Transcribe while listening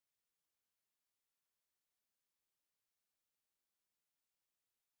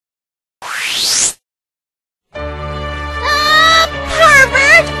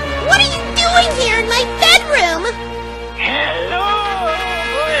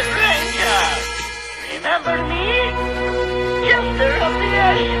remember me? Jester of the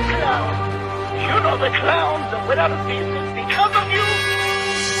Airship clown. You know the clowns that went out of business because of you?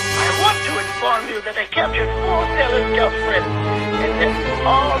 I want to inform you that I captured 4 sailors' girlfriends, and that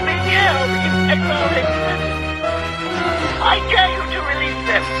all being held in exile prison. I dare you to release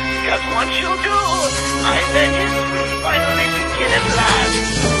them, because once you do, my vengeance will finally begin at last.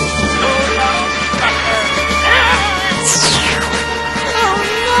 So long, sucker. Oh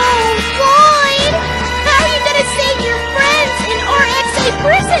no, Lloyd! How are you gonna save your friends in RXA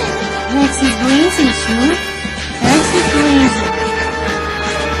prison? Ax is lazy, Sue. Ax is lazy.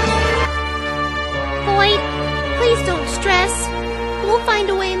 Lloyd, please don't stress. We'll find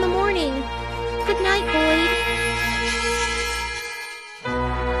a way in the morning. Good night, Lloyd.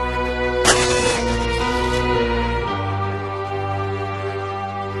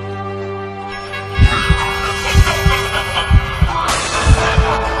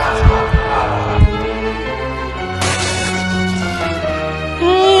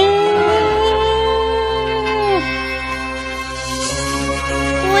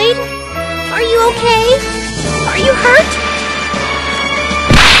 Okay? Are you hurt?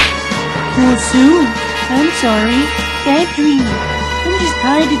 Oh, Sue, I'm sorry. Bad dream. I'm just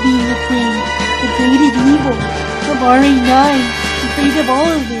tired of being afraid. Afraid of evil. Of RA9. Afraid of all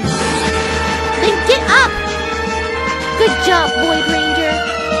of this. Then get up! Good job, Void Ranger.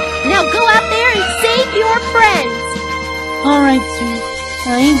 Now go out there and save your friends! Alright, Sue.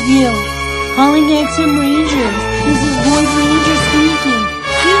 I will. Calling Axer Rangers. This is Void Ranger speaking.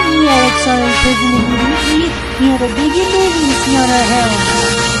 We Axer in prison immediately. We have a big emergency on our hands.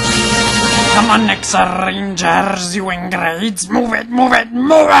 Come on, Axer Rangers, you ingrates. Move it, move it,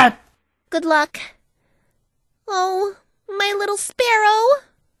 move it! Good luck. Oh, my little sparrow.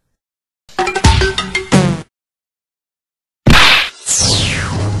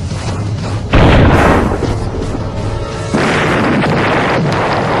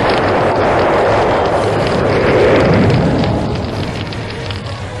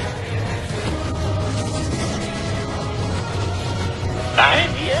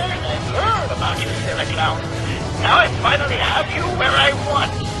 I'm here and I've heard about you, Silly Clown. Now I finally have you where I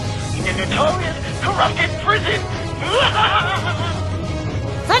want. In a notorious, corrupted prison.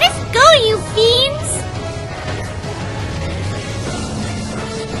 Let us go, you fiends!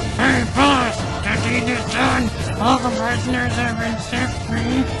 Hey, boss, the deed is done. All the prisoners have been set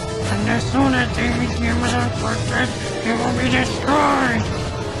free, and as soon as they begin without fortress, it will be destroyed.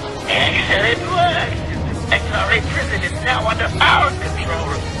 Excellent work. XRA prison is now under our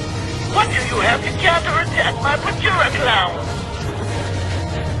control. What do you have to counterattack my Matura clown?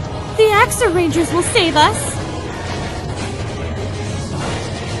 The Axer Rangers will save us.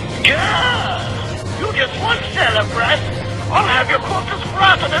 Gah! You just want celebrate. I'll have your corpses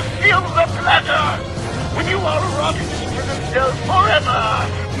rotten as silver platter. When you all rot in this prison cell forever.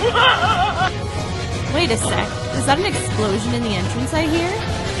 Wait a sec. Is that an explosion in the entrance I hear?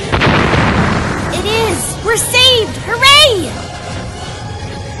 It is! We're saved! Hooray!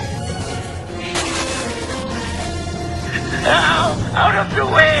 Now, out of the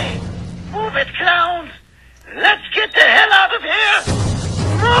way! Move it, clowns! Let's get the hell out of here!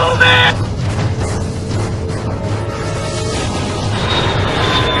 Move it!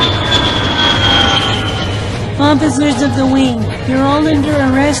 Officers of the wing, you're all under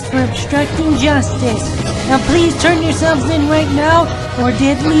arrest for obstructing justice. Now please turn yourselves in right now, or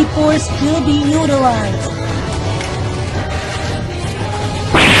deadly force will be utilized.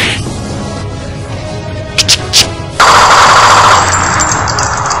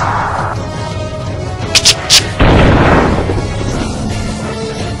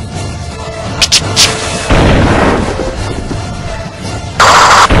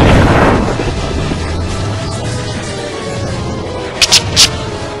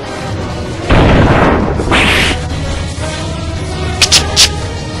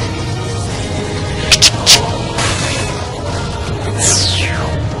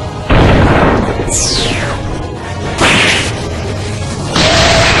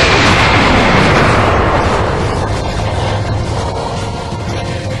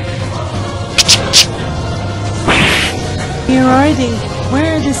 Where are they?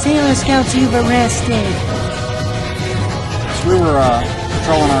 Where are the Sailor Scouts you've arrested? We were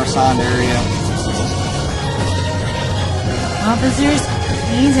patrolling our assigned area. Officers,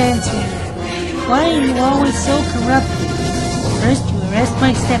 please answer me. Why are you always so corrupted? First you arrest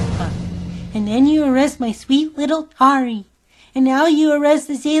my stepfather, and then you arrest my sweet little Tari, and now you arrest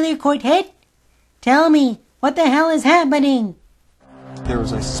the Sailor Quartet? Tell me, what the hell is happening? There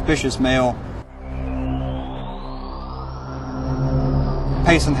was a suspicious male.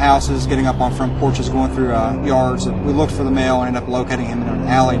 pacing houses, getting up on front porches, going through yards. We looked for the male and ended up locating him in an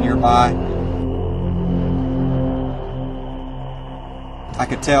alley nearby. I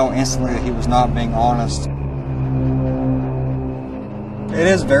could tell instantly that he was not being honest. It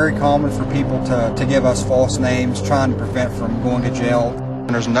is very common for people to give us false names, trying to prevent from going to jail. And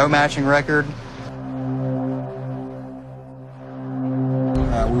there's no matching record.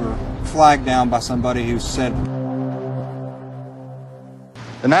 We were flagged down by somebody who said,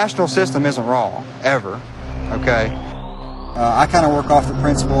 the national system isn't wrong, ever, okay? I kind of work off the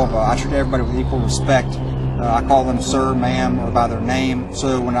principle of I treat everybody with equal respect. I call them sir, ma'am, or by their name.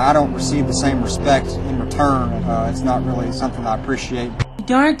 So when I don't receive the same respect in return, it's not really something I appreciate. The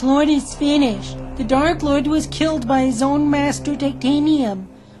Dark Lord is finished. The Dark Lord was killed by his own master Titanium.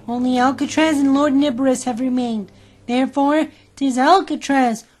 Only Alcatraz and Lord Nibiris have remained. Therefore, 'tis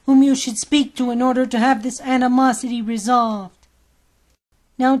Alcatraz whom you should speak to in order to have this animosity resolved.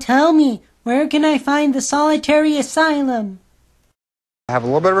 Now tell me, where can I find the solitary asylum? Have a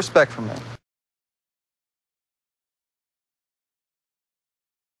little bit of respect for me.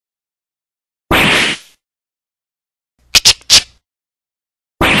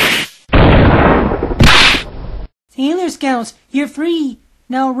 Sailor Scouts, you're free.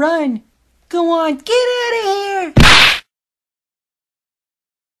 Now run. Go on, get out of here!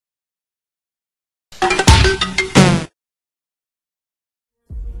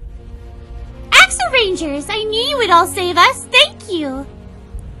 Axer Rangers, I knew you would all save us. Thank you.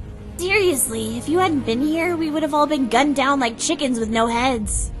 Seriously, if you hadn't been here, we would have all been gunned down like chickens with no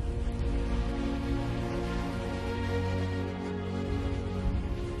heads.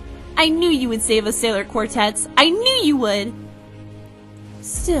 I knew you would save us, Sailor Quartets. I knew you would!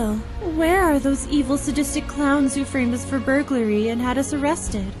 Still, where are those evil sadistic clowns who framed us for burglary and had us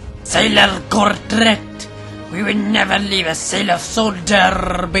arrested? Sailor Quartet, we would never leave a sailor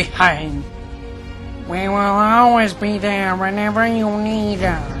soldier behind. We will always be there whenever you need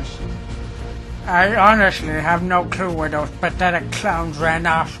us. I honestly have no clue where those pathetic clowns ran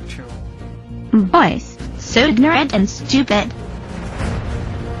off to. Boys, so ignorant and stupid.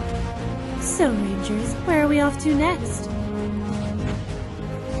 So, Rangers, where are we off to next?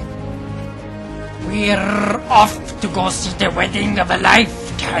 We're off to go see the wedding of a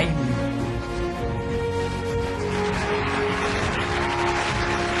lifetime.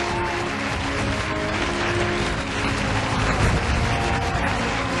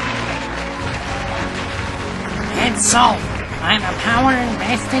 And so, by the power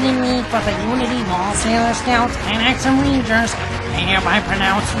invested in me for the unity of all Sailor Scouts and Axer Rangers, I hereby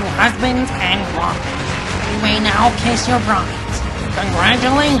pronounce you husbands and wives. You may now kiss your brides.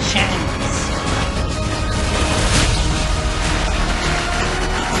 Congratulations!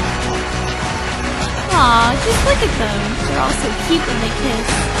 Aw, just look at them. They're all so cute when they kiss.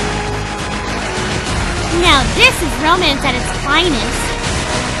 Now this is romance at its finest.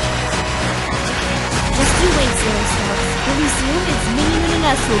 Just you wait, Sailor Scouts. Pretty soon, it's Minion and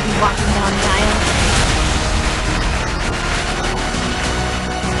us who will be walking down the aisle.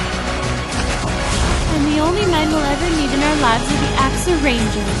 And the only men we'll ever meet in our lives are the Axer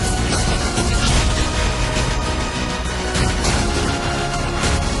Rangers.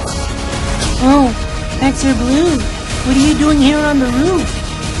 Oh, Axer Blue, what are you doing here on the roof?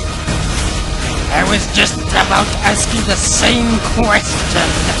 I was just about to ask you the same question.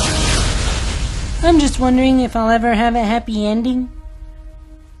 I'm just wondering if I'll ever have a happy ending.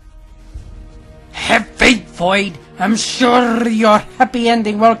 Have faith, Void. I'm sure your happy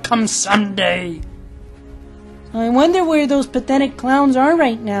ending will come someday. I wonder where those pathetic clowns are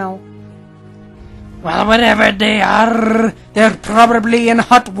right now. Well, wherever they are, they're probably in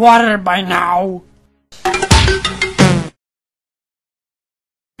hot water by now.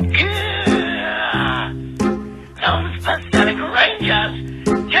 Those pathetic rangers!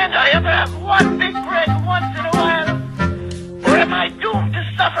 Can't I ever have one big break once in a while? Or am I doomed to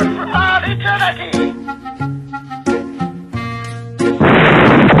suffer for all eternity?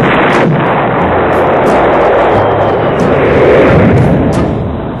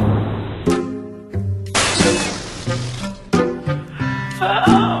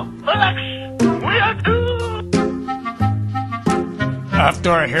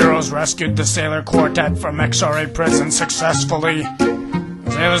 After our heroes rescued the Sailor Quartet from XRA prison successfully,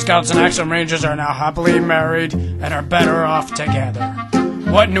 the Sailor Scouts and Axer Rangers are now happily married and are better off together.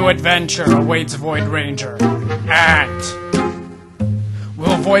 What new adventure awaits Void Ranger? And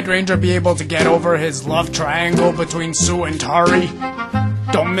will Void Ranger be able to get over his love triangle between Sue and Tari?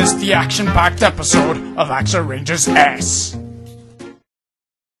 Don't miss the action-packed episode of Axer Rangers S.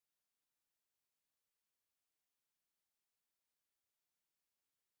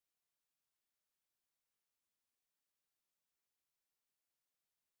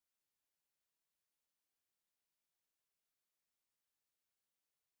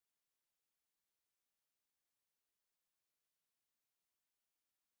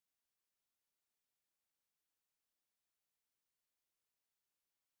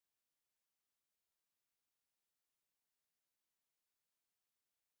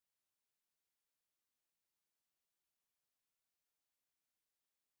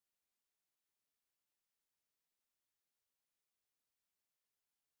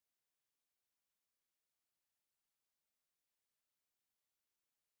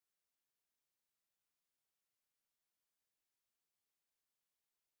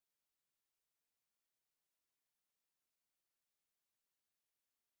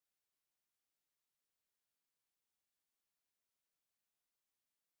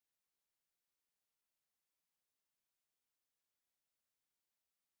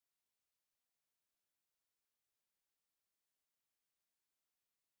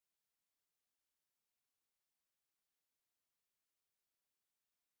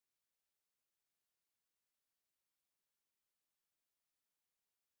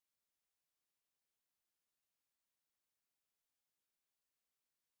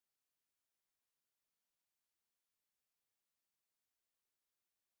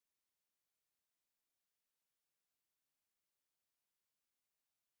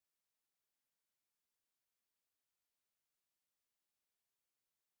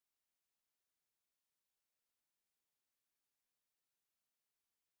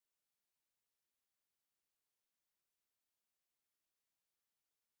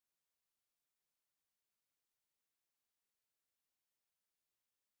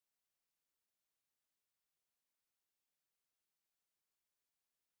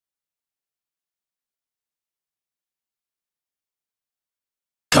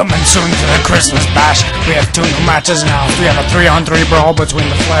 Coming soon to the Christmas Bash, we have 2 new matches now. We have a 3-on-3 brawl between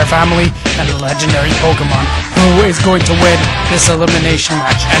the Flare family and the legendary Pokemon. Who is going to win this elimination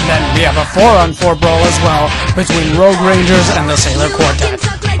match? And then we have a 4-on-4 brawl as well between Rogue Rangers and the Sailor Quartet.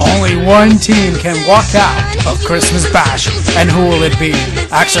 Only one team can walk out of Christmas Bash, and who will it be?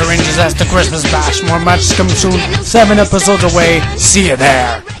 Axer Rangers as the Christmas Bash. More matches coming soon. 7 episodes away. See you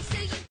there.